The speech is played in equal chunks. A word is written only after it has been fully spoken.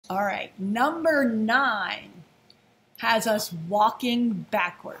All right, number 9 has us walking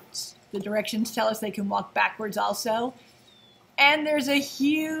backwards. The directions tell us they can walk backwards also. And there's a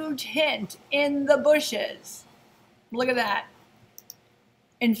huge hint in the bushes. Look at that.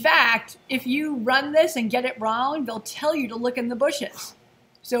 In fact, if you run this and get it wrong, they'll tell you to look in the bushes.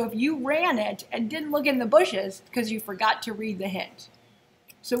 So if you ran it and didn't look in the bushes because you forgot to read the hint.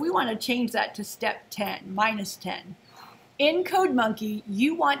 So we want to change that to step 10, minus 10. In CodeMonkey,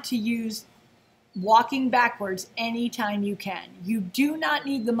 you want to use walking backwards anytime you can. You do not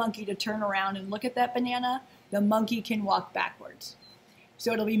need the monkey to turn around and look at that banana. The monkey can walk backwards.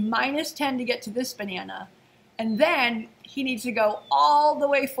 So it'll be minus 10 to get to this banana. And then he needs to go all the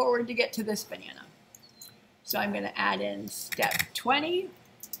way forward to get to this banana. So I'm going to add in step 20.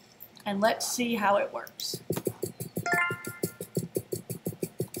 And let's see how it works.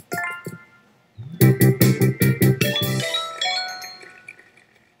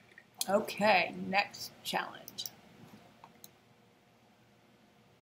 Okay, next challenge.